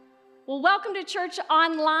Well, welcome to Church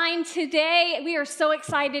Online today. We are so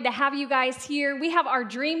excited to have you guys here. We have our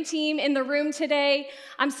dream team in the room today.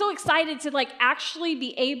 I'm so excited to actually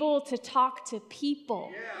be able to talk to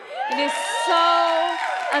people. It is so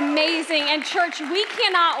amazing. And church, we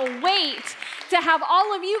cannot wait to have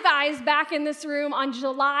all of you guys back in this room on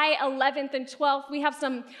July 11th and 12th. We have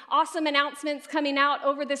some awesome announcements coming out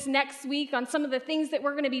over this next week on some of the things that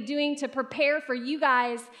we're going to be doing to prepare for you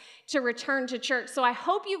guys to return to church. So I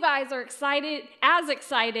hope you guys are excited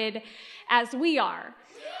as we are.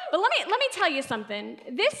 But let me tell you something.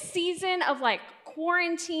 This season of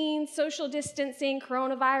quarantine, social distancing,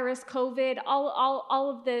 coronavirus, COVID, all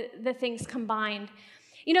of the things combined,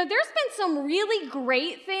 there's been some really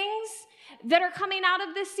great things that are coming out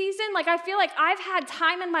of this season. I feel like I've had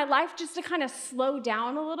time in my life just to kind of slow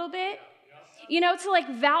down a little bit. To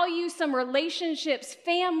value some relationships,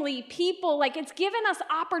 family, people. It's given us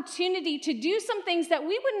opportunity to do some things that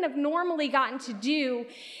we wouldn't have normally gotten to do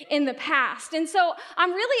in the past. And so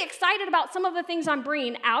I'm really excited about some of the things I'm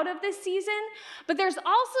bringing out of this season, but there's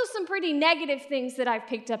also some pretty negative things that I've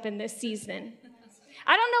picked up in this season.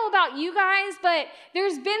 I don't know about you guys, but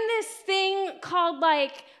there's been this thing called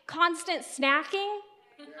constant snacking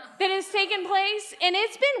that has taken place, and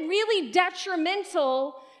it's been really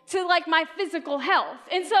detrimental to my physical health.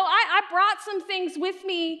 And so I brought some things with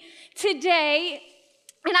me today,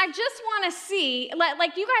 and I just want to see,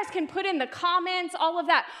 you guys can put in the comments, all of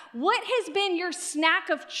that. What has been your snack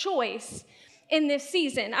of choice in this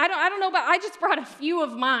season? I don't know about, I just brought a few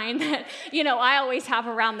of mine that, I always have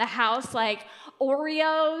around the house,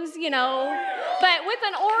 Oreos, but with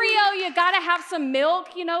an Oreo, you gotta have some milk,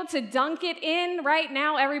 to dunk it in. Right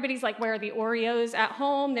now, everybody's where are the Oreos at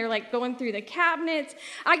home? They're going through the cabinets.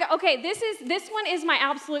 Okay, this one is my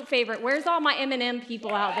absolute favorite. Where's all my M&M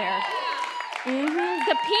people out there?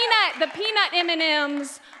 The peanut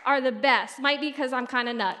M&Ms are the best. Might be because I'm kind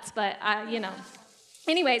of nuts, but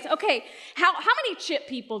Anyways, okay, how many chip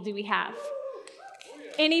people do we have?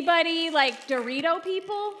 Anybody Dorito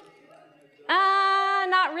people?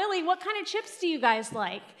 Not really. What kind of chips do you guys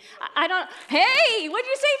like? I don't, hey, what'd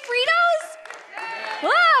you say, Fritos?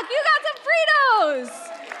 Look, you got some Fritos.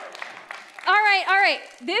 All right.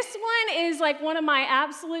 This one is one of my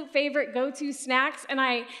absolute favorite go-to snacks, and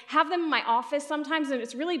I have them in my office sometimes, and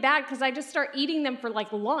it's really bad because I just start eating them for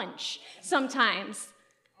lunch sometimes.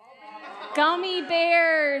 Gummy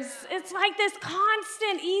bears. It's this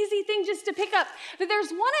constant, easy thing just to pick up. But there's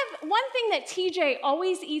one thing that TJ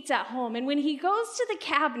always eats at home, and when he goes to the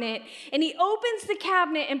cabinet and he opens the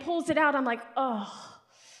cabinet and pulls it out, I'm like, oh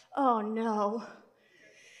no.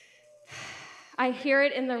 I hear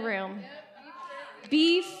it in the room.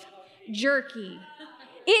 Beef jerky.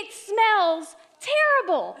 It smells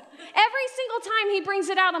terrible. Every single time he brings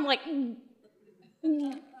it out, I'm like,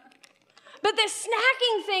 But this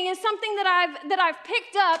snacking thing is something that I've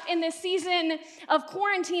picked up in this season of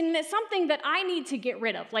quarantine, and it's something that I need to get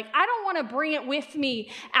rid of. I don't want to bring it with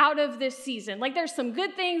me out of this season. There's some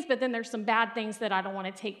good things, but then there's some bad things that I don't want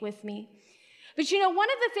to take with me. But one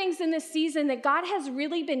of the things in this season that God has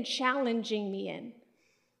really been challenging me in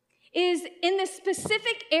is in this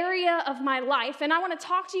specific area of my life, and I want to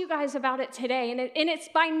talk to you guys about it today, and it's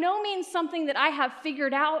by no means something that I have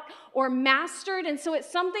figured out or mastered, and so it's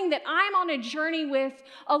something that I'm on a journey with,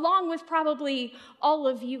 along with probably all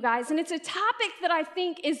of you guys, and it's a topic that I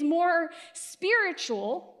think is more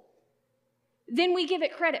spiritual than we give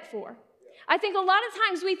it credit for. I think a lot of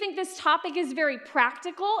times we think this topic is very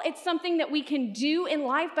practical. It's something that we can do in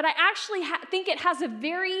life, but I actually think it has a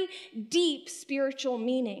very deep spiritual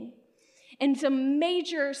meaning and some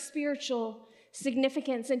major spiritual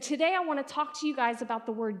significance. And today I want to talk to you guys about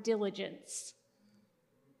the word diligence.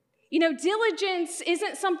 Diligence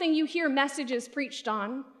isn't something you hear messages preached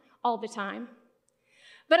on all the time.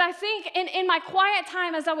 But I think in my quiet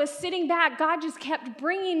time as I was sitting back, God just kept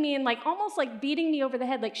bringing me and almost beating me over the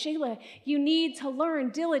head, Shayla, you need to learn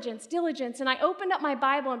diligence. And I opened up my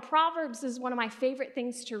Bible, and Proverbs is one of my favorite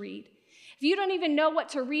things to read. If you don't even know what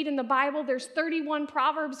to read in the Bible, there's 31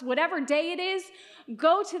 Proverbs. Whatever day it is,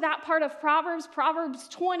 go to that part of Proverbs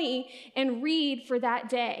 20, and read for that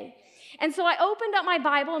day. And so I opened up my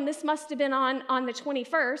Bible, and this must have been on the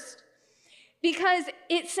 21st, because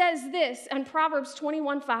it says this in Proverbs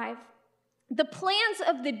 21:5, the plans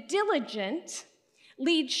of the diligent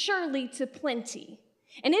lead surely to plenty.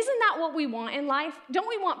 And isn't that what we want in life? Don't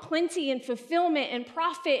we want plenty and fulfillment and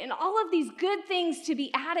profit and all of these good things to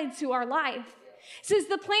be added to our life? It says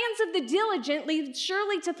the plans of the diligent lead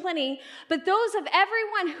surely to plenty, but those of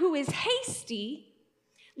everyone who is hasty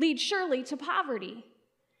lead surely to poverty.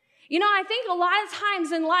 I think a lot of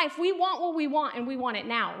times in life, we want what we want, and we want it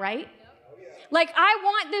now, right? Like, I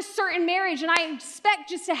want this certain marriage and I expect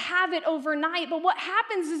just to have it overnight. But what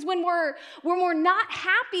happens is when we're not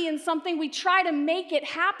happy in something, we try to make it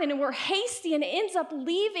happen and we're hasty and it ends up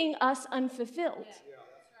leaving us unfulfilled.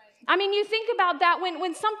 I mean, you think about that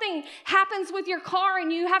when something happens with your car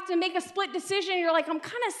and you have to make a split decision, you're like, I'm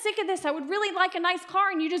kind of sick of this. I would really like a nice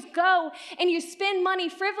car. And you just go and you spend money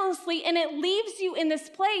frivolously and it leaves you in this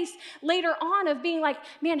place later on of being like,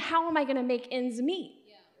 man, how am I going to make ends meet?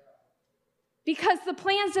 Because the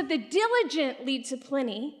plans of the diligent lead to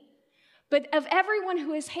plenty, but of everyone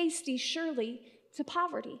who is hasty, surely to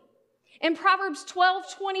poverty. In Proverbs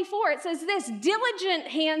 12:24, it says this,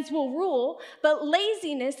 diligent hands will rule, but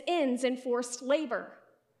laziness ends in forced labor.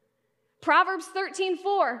 Proverbs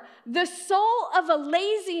 13:4, the soul of a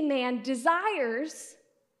lazy man desires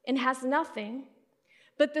and has nothing,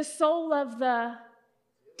 but the soul of the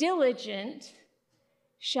diligent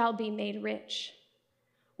shall be made rich.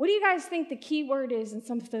 What do you guys think the key word is in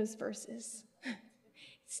some of those verses?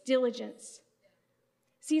 It's diligence.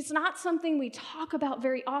 See, it's not something we talk about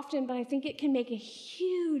very often, but I think it can make a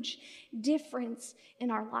huge difference in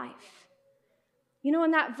our life. You know,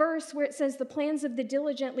 in that verse where it says, the plans of the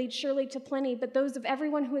diligent lead surely to plenty, but those of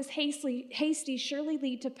everyone who is hasty surely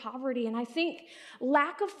lead to poverty. And I think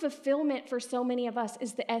lack of fulfillment for so many of us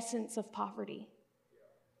is the essence of poverty.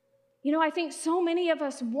 You know, I think so many of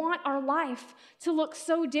us want our life to look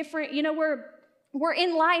so different. You know, we're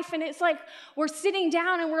in life and it's like we're sitting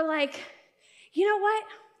down and we're like, you know what?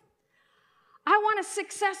 I want a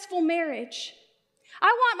successful marriage. I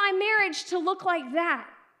want my marriage to look like that.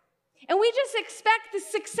 And we just expect the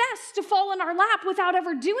success to fall in our lap without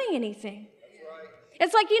ever doing anything.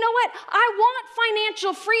 It's like, you know what? I want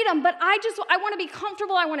financial freedom, but I want to be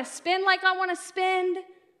comfortable. I want to spend like I want to spend.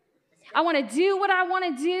 I want to do what I want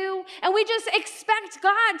to do. And we just expect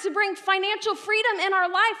God to bring financial freedom in our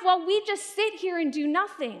life while we just sit here and do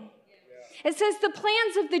nothing. It says the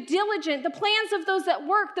plans of the diligent, the plans of those that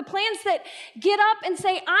work, the plans that get up and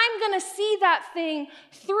say, I'm going to see that thing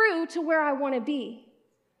through to where I want to be.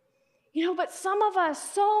 You know, but some of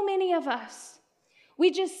us, so many of us, we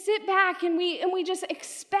just sit back and we just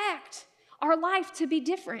expect our life to be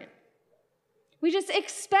different. We just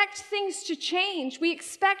expect things to change. We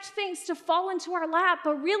expect things to fall into our lap,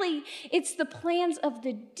 but really it's the plans of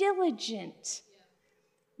the diligent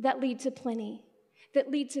that lead to plenty, that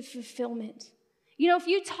lead to fulfillment. You know, if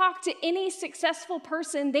you talk to any successful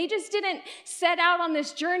person, they just didn't set out on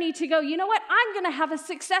this journey to go, you know what, I'm going to have a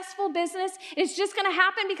successful business. It's just going to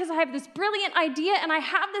happen because I have this brilliant idea and I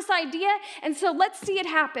have this idea, and so let's see it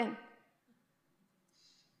happen.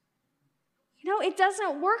 You know, it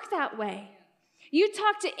doesn't work that way. You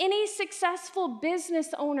talk to any successful business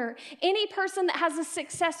owner, any person that has a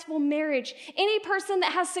successful marriage, any person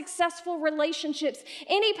that has successful relationships,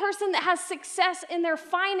 any person that has success in their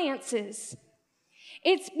finances.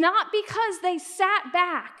 It's not because they sat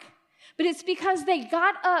back, but it's because they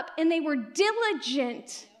got up and they were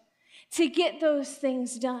diligent to get those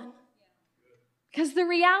things done. Because the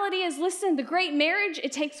reality is, listen, the great marriage,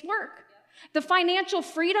 it takes work. The financial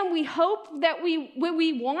freedom we hope that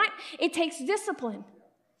we want, it takes discipline.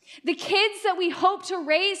 The kids that we hope to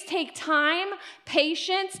raise take time,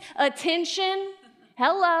 patience, attention.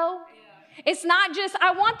 Hello. It's not just,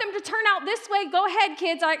 I want them to turn out this way. Go ahead,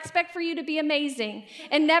 kids. I expect for you to be amazing.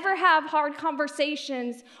 And never have hard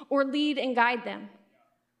conversations or lead and guide them.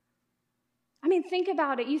 I mean, think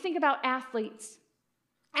about it. You think about athletes.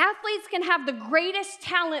 Athletes can have the greatest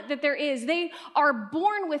talent that there is. They are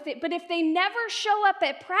born with it, but if they never show up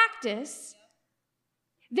at practice,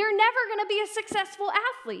 they're never going to be a successful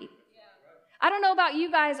athlete. I don't know about you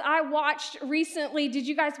guys. I watched recently, did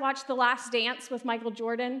you guys watch The Last Dance with Michael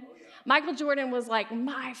Jordan? Michael Jordan was like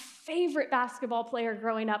my favorite basketball player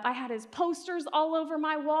growing up. I had his posters all over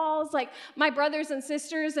my walls. Like my brothers and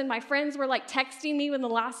sisters and my friends were like texting me when The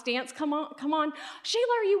Last Dance come on.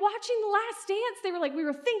 Shayla, are you watching The Last Dance? They were like, we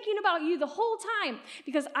were thinking about you the whole time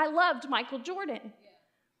because I loved Michael Jordan.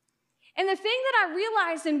 And the thing that I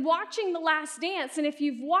realized in watching The Last Dance, and if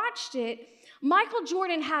you've watched it, Michael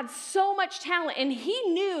Jordan had so much talent and he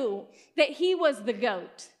knew that he was the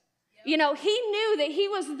GOAT. You know, he knew that he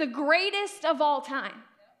was the greatest of all time.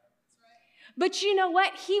 But you know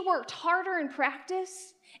what? He worked harder in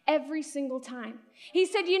practice every single time. He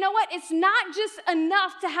said, you know what? It's not just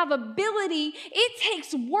enough to have ability. It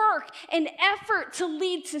takes work and effort to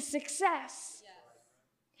lead to success.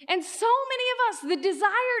 And so many of us, the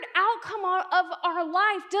desired outcome of our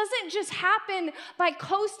life doesn't just happen by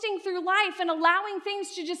coasting through life and allowing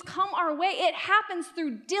things to just come our way. It happens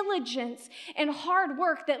through diligence and hard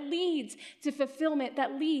work that leads to fulfillment,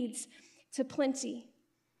 that leads to plenty.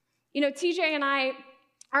 You know, TJ and I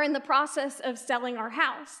are in the process of selling our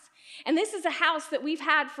house. And this is a house that we've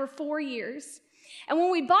had for 4 years. And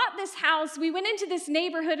when we bought this house, we went into this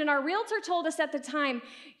neighborhood, and our realtor told us at the time,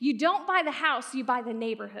 you don't buy the house, you buy the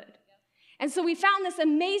neighborhood. And so we found this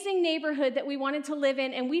amazing neighborhood that we wanted to live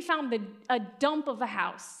in, and we found a dump of a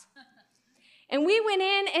house. And we went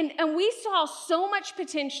in, and we saw so much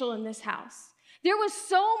potential in this house. There was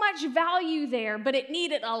so much value there, but it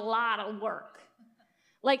needed a lot of work.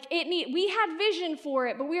 We had vision for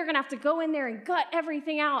it, but we were going to have to go in there and gut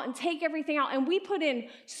everything out and take everything out. And we put in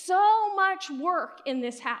so much work in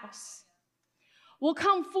this house. Well,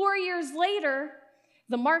 come 4 years later,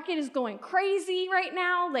 the market is going crazy right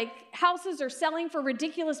now. Like, houses are selling for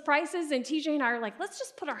ridiculous prices. And TJ and I are like, let's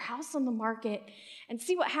just put our house on the market and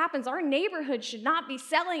see what happens. Our neighborhood should not be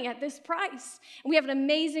selling at this price. And we have an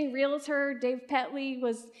amazing realtor. Dave Petley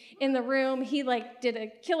was in the room. He did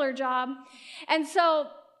a killer job. And so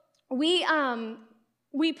we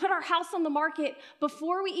put our house on the market.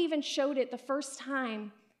 Before we even showed it the first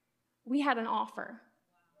time, we had an offer.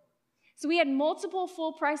 So we had multiple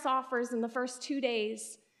full price offers in the first 2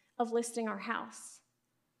 days of listing our house.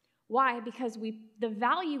 Why? Because the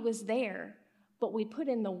value was there, but we put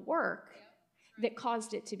in the work that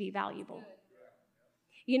caused it to be valuable.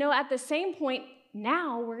 You know, at the same point,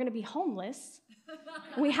 now we're going to be homeless.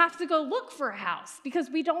 We have to go look for a house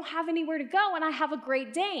because we don't have anywhere to go, and I have a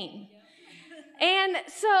Great Dane. And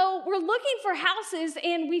so we're looking for houses,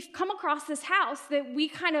 and we've come across this house that we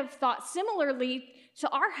kind of thought similarly to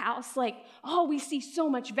our house, we see so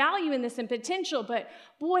much value in this and potential, but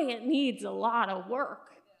boy, it needs a lot of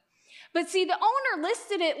work. But see, the owner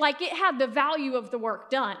listed it like it had the value of the work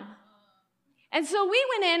done. And so we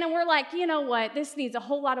went in and we're like, you know what, this needs a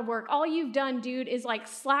whole lot of work. All you've done, dude, is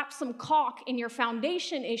slap some caulk in your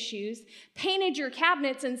foundation issues, painted your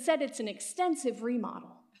cabinets, and said it's an extensive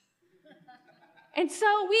remodel. And so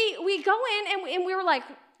we go in and we were like,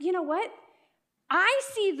 you know what? I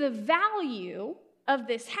see the value of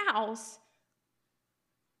this house,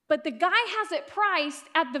 but the guy has it priced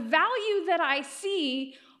at the value that I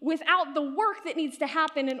see without the work that needs to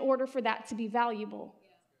happen in order for that to be valuable.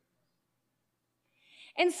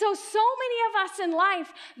 And so many of us in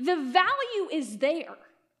life, the value is there.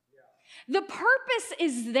 The purpose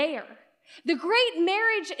is there. The great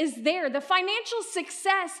marriage is there. The financial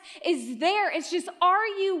success is there. It's just, are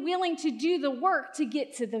you willing to do the work to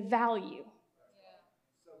get to the value?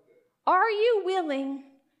 Are you willing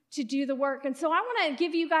to do the work? And so I want to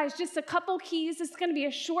give you guys just a couple keys. It's going to be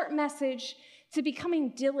a short message to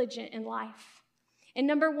becoming diligent in life. And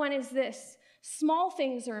number one is this: small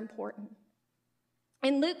things are important.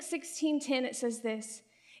 In Luke 16:10, it says this: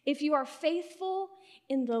 if you are faithful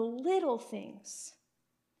in the little things,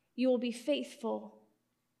 you will be faithful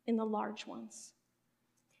in the large ones.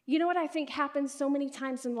 You know what I think happens so many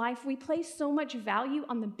times in life? We place so much value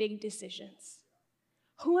on the big decisions.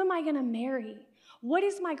 Who am I going to marry? What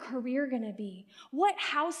is my career going to be? What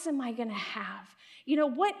house am I going to have? You know,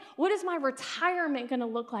 what is my retirement going to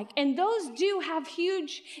look like? And those do have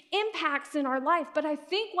huge impacts in our life, but I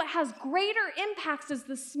think what has greater impacts is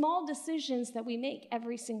the small decisions that we make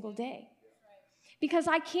every single day. Because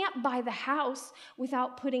I can't buy the house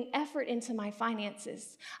without putting effort into my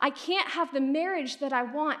finances. I can't have the marriage that I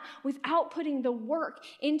want without putting the work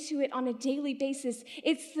into it on a daily basis.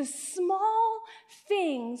 It's the small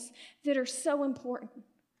things that are so important.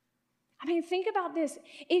 I mean, think about this.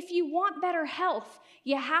 If you want better health,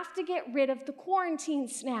 you have to get rid of the quarantine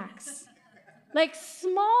snacks.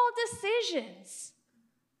 Small decisions.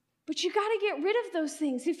 But you got to get rid of those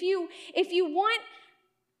things. If you want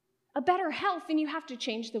a better health, then you have to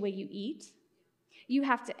change the way you eat. You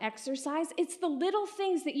have to exercise. It's the little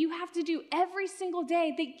things that you have to do every single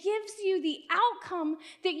day that gives you the outcome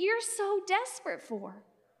that you're so desperate for.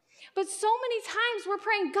 But so many times we're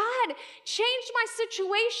praying, God, change my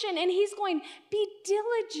situation, and He's going, be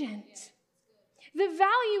diligent. The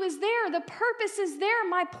value is there. The purpose is there.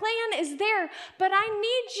 My plan is there. But I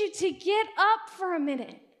need you to get up for a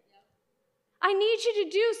minute. I need you to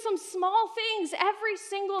do some small things every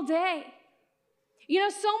single day. You know,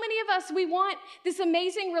 so many of us, we want this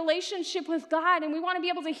amazing relationship with God, and we want to be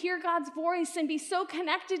able to hear God's voice and be so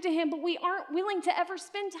connected to Him, but we aren't willing to ever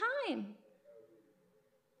spend time.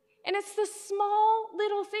 And it's the small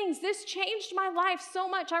little things. This changed my life so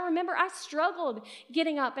much. I remember I struggled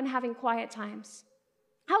getting up and having quiet times.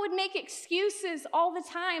 I would make excuses all the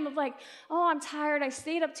time of I'm tired, I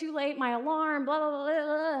stayed up too late, my alarm, blah, blah, blah,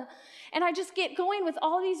 blah. And I just get going with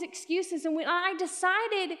all these excuses. And when I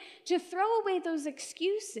decided to throw away those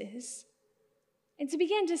excuses And to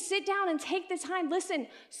begin to sit down and take the time. Listen,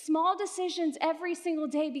 small decisions every single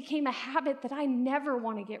day became a habit that I never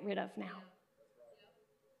want to get rid of now.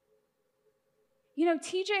 You know,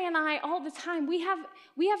 TJ and I, all the time, we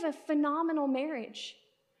have a phenomenal marriage.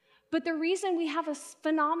 But the reason we have a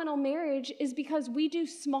phenomenal marriage is because we do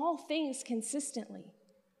small things consistently.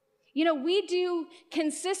 You know, we do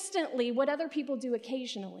consistently what other people do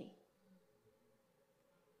occasionally.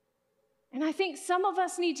 And I think some of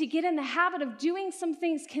us need to get in the habit of doing some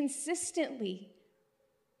things consistently.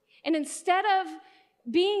 And instead of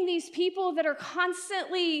being these people that are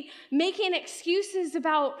constantly making excuses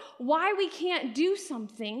about why we can't do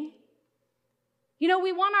something, you know,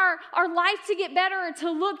 we want our life to get better or to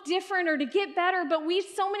look different or to get better, but we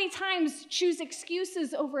so many times choose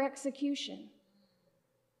excuses over execution.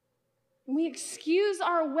 And we excuse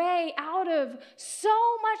our way out of so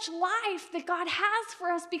much life that God has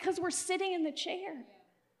for us because we're sitting in the chair.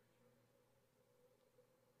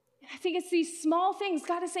 And I think it's these small things.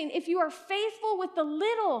 God is saying, if you are faithful with the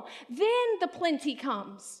little, then the plenty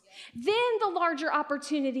comes. Then the larger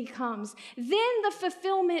opportunity comes. Then the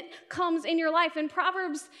fulfillment comes in your life. In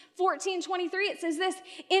Proverbs 14:23, it says this,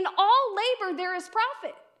 in all labor there is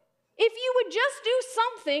profit. If you would just do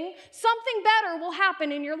something better will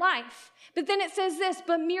happen in your life. But then it says this,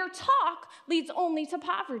 but mere talk leads only to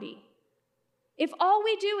poverty. If all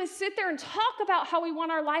we do is sit there and talk about how we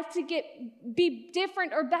want our life to be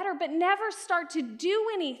different or better, but never start to do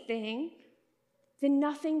anything, then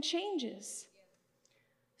nothing changes.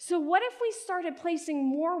 So what if we started placing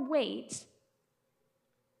more weight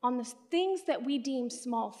on the things that we deem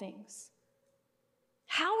small things?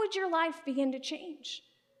 How would your life begin to change?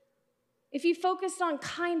 If you focused on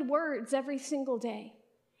kind words every single day,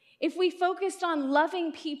 if we focused on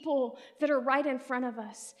loving people that are right in front of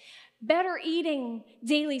us, better eating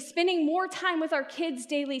daily, spending more time with our kids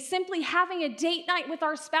daily, simply having a date night with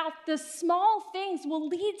our spouse, the small things will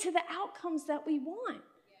lead to the outcomes that we want.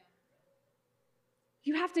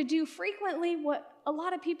 You have to do frequently what a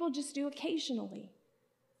lot of people just do occasionally.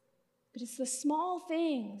 But it's the small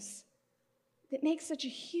things that makes such a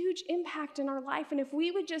huge impact in our life. And if we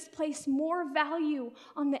would just place more value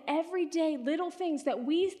on the everyday little things that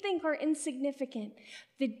we think are insignificant,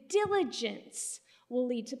 the diligence will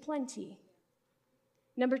lead to plenty.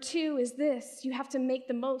 Number 2 is this: you have to make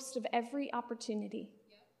the most of every opportunity.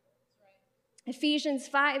 Ephesians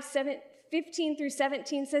 5:15 through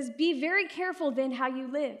 17 says, be very careful then how you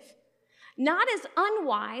live, not as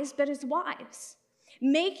unwise, but as wise,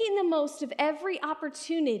 making the most of every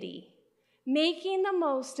opportunity. Making the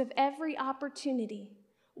most of every opportunity.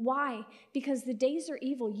 Why? Because the days are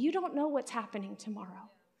evil. You don't know what's happening tomorrow.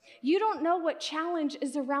 You don't know what challenge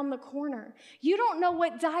is around the corner. You don't know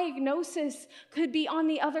what diagnosis could be on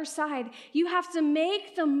the other side. You have to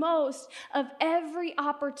make the most of every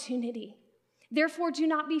opportunity. Therefore, do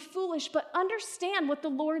not be foolish, but understand what the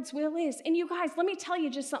Lord's will is. And you guys, let me tell you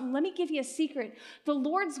just something. Let me give you a secret. The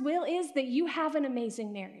Lord's will is that you have an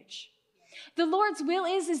amazing marriage. The Lord's will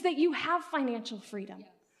is that you have financial freedom.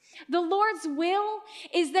 The Lord's will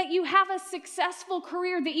is that you have a successful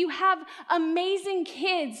career, that you have amazing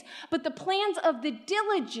kids, but the plans of the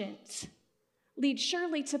diligent lead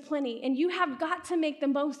surely to plenty, and you have got to make the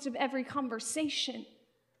most of every conversation.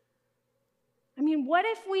 I mean, what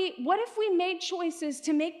if we made choices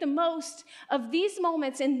to make the most of these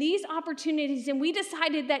moments and these opportunities, and we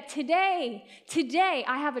decided that today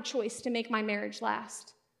I have a choice to make my marriage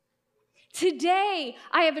last. Today,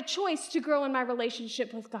 I have a choice to grow in my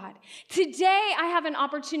relationship with God. Today, I have an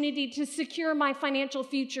opportunity to secure my financial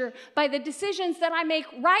future by the decisions that I make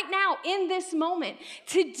right now in this moment.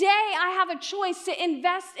 Today, I have a choice to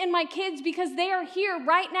invest in my kids because they are here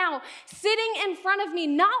right now, sitting in front of me,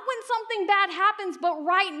 not when something bad happens, but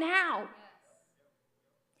right now.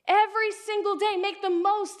 Every single day, make the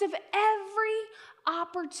most of every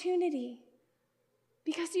opportunity.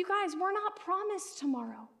 Because you guys, we're not promised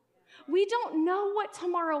tomorrow. We don't know what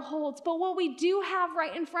tomorrow holds, but what we do have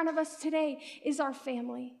right in front of us today is our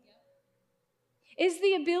family. Is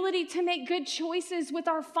the ability to make good choices with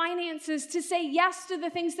our finances, to say yes to the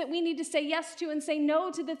things that we need to say yes to and say no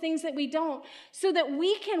to the things that we don't, so that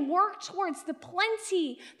we can work towards the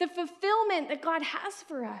plenty, the fulfillment that God has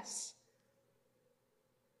for us.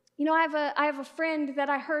 You know, I have a friend that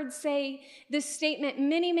I heard say this statement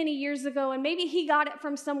many, many years ago, and maybe he got it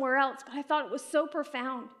from somewhere else, but I thought it was so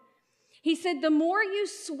profound. He said, the more you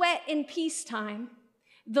sweat in peacetime,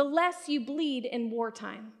 the less you bleed in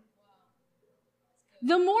wartime.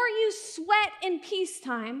 The more you sweat in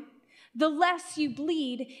peacetime, the less you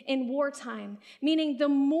bleed in wartime. Meaning the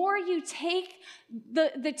more you take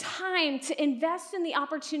the time to invest in the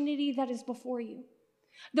opportunity that is before you.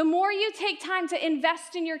 The more you take time to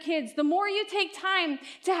invest in your kids, the more you take time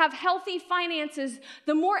to have healthy finances,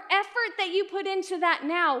 the more effort that you put into that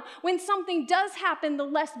now, when something does happen, the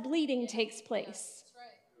less bleeding takes place.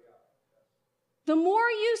 The more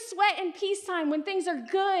you sweat in peacetime, when things are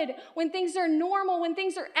good, when things are normal, when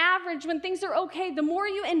things are average, when things are okay, the more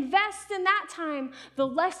you invest in that time, the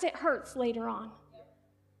less it hurts later on.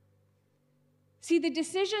 See, the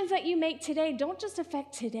decisions that you make today don't just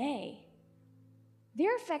affect today.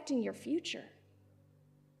 They're affecting your future.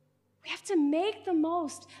 We have to make the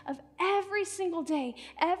most of every single day,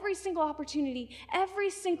 every single opportunity, every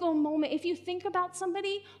single moment. If you think about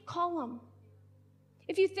somebody, call them.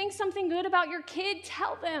 If you think something good about your kid,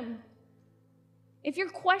 tell them. If you're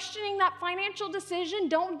questioning that financial decision,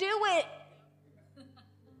 don't do it.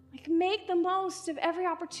 Make the most of every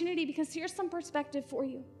opportunity, because here's some perspective for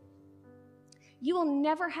you. You will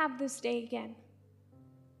never have this day again.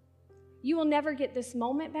 You will never get this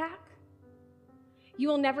moment back. You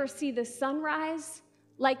will never see the sunrise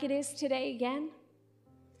like it is today again.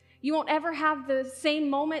 You won't ever have the same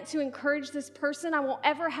moment to encourage this person. I won't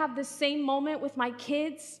ever have the same moment with my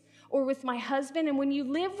kids or with my husband. And when you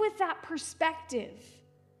live with that perspective,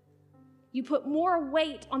 you put more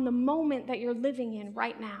weight on the moment that you're living in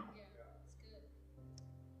right now.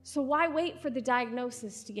 So why wait for the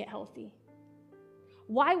diagnosis to get healthy?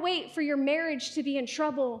 Why wait for your marriage to be in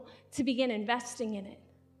trouble to begin investing in it?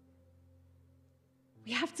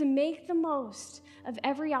 We have to make the most of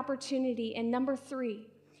every opportunity. And number 3,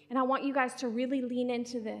 and I want you guys to really lean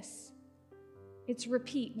into this, it's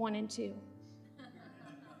repeat 1 and 2.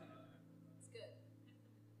 It's good.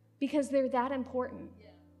 Because they're that important. Yeah,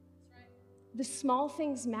 that's right. The small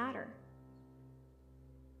things matter.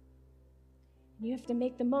 You have to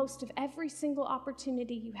make the most of every single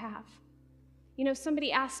opportunity you have. You know,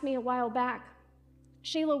 somebody asked me a while back,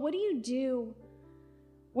 Shayla, what do you do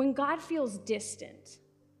when God feels distant?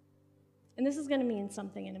 And this is going to mean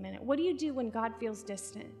something in a minute. What do you do when God feels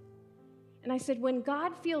distant? And I said, when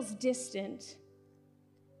God feels distant,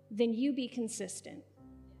 then you be consistent.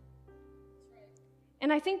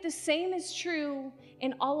 And I think the same is true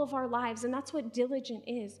in all of our lives, and that's what diligent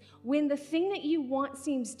is. When the thing that you want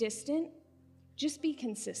seems distant, just be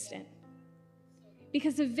consistent.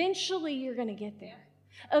 Because eventually you're going to get there.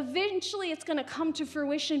 Eventually it's going to come to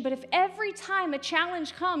fruition. But if every time a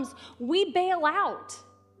challenge comes, we bail out,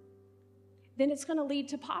 then it's going to lead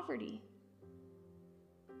to poverty.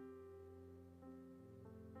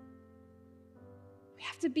 We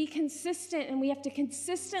have to be consistent, and we have to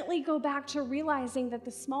consistently go back to realizing that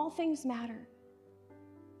the small things matter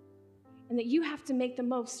and that you have to make the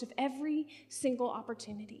most of every single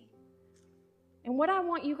opportunity. And what I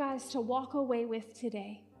want you guys to walk away with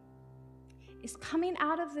today is coming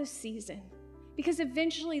out of this season, because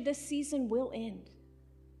eventually this season will end.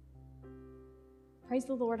 Praise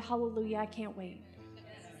the Lord. Hallelujah. I can't wait.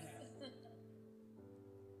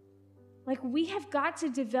 We have got to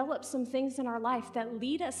develop some things in our life that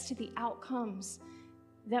lead us to the outcomes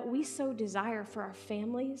that we so desire for our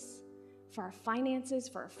families, for our finances,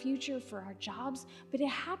 for our future, for our jobs. But it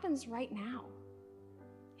happens right now.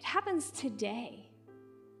 It happens today.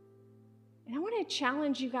 And I want to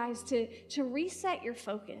challenge you guys to reset your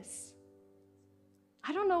focus.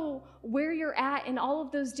 I don't know where you're at in all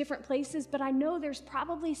of those different places, but I know there's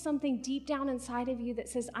probably something deep down inside of you that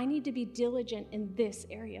says, I need to be diligent in this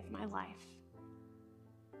area of my life.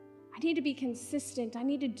 I need to be consistent. I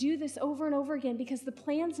need to do this over and over again, because the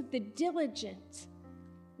plans of the diligent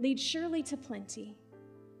lead surely to plenty.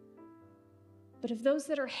 But of those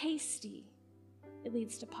that are hasty, it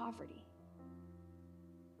leads to poverty.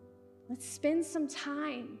 Let's spend some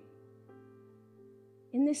time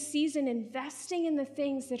in this season investing in the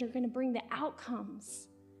things that are going to bring the outcomes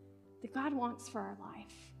that God wants for our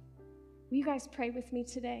life. Will you guys pray with me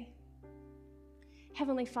today?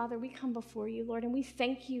 Heavenly Father, we come before you, Lord, and we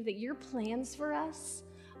thank you that your plans for us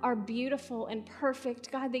are beautiful and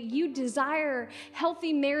perfect. God, that you desire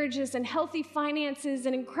healthy marriages and healthy finances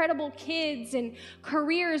and incredible kids and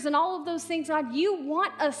careers and all of those things. God, you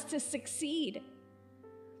want us to succeed.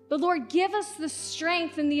 But Lord, give us the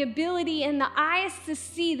strength and the ability and the eyes to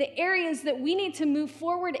see the areas that we need to move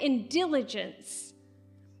forward in diligence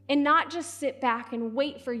and not just sit back and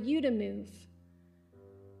wait for you to move.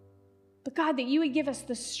 But God, that you would give us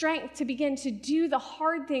the strength to begin to do the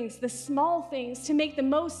hard things, the small things, to make the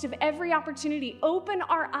most of every opportunity. Open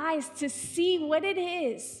our eyes to see what it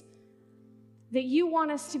is that you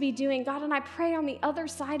want us to be doing, God. And I pray on the other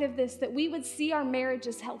side of this that we would see our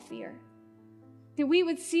marriages healthier, that we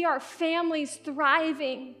would see our families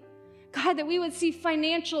thriving, God, that we would see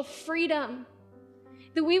financial freedom,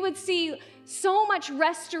 that we would see so much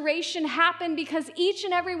restoration happen because each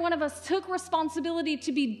and every one of us took responsibility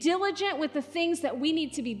to be diligent with the things that we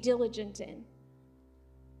need to be diligent in.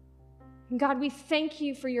 And God, we thank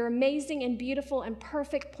you for your amazing and beautiful and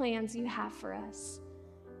perfect plans you have for us.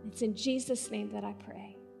 It's in Jesus' name that I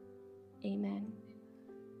pray. Amen.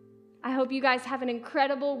 I hope you guys have an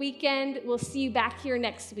incredible weekend. We'll see you back here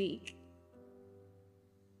next week.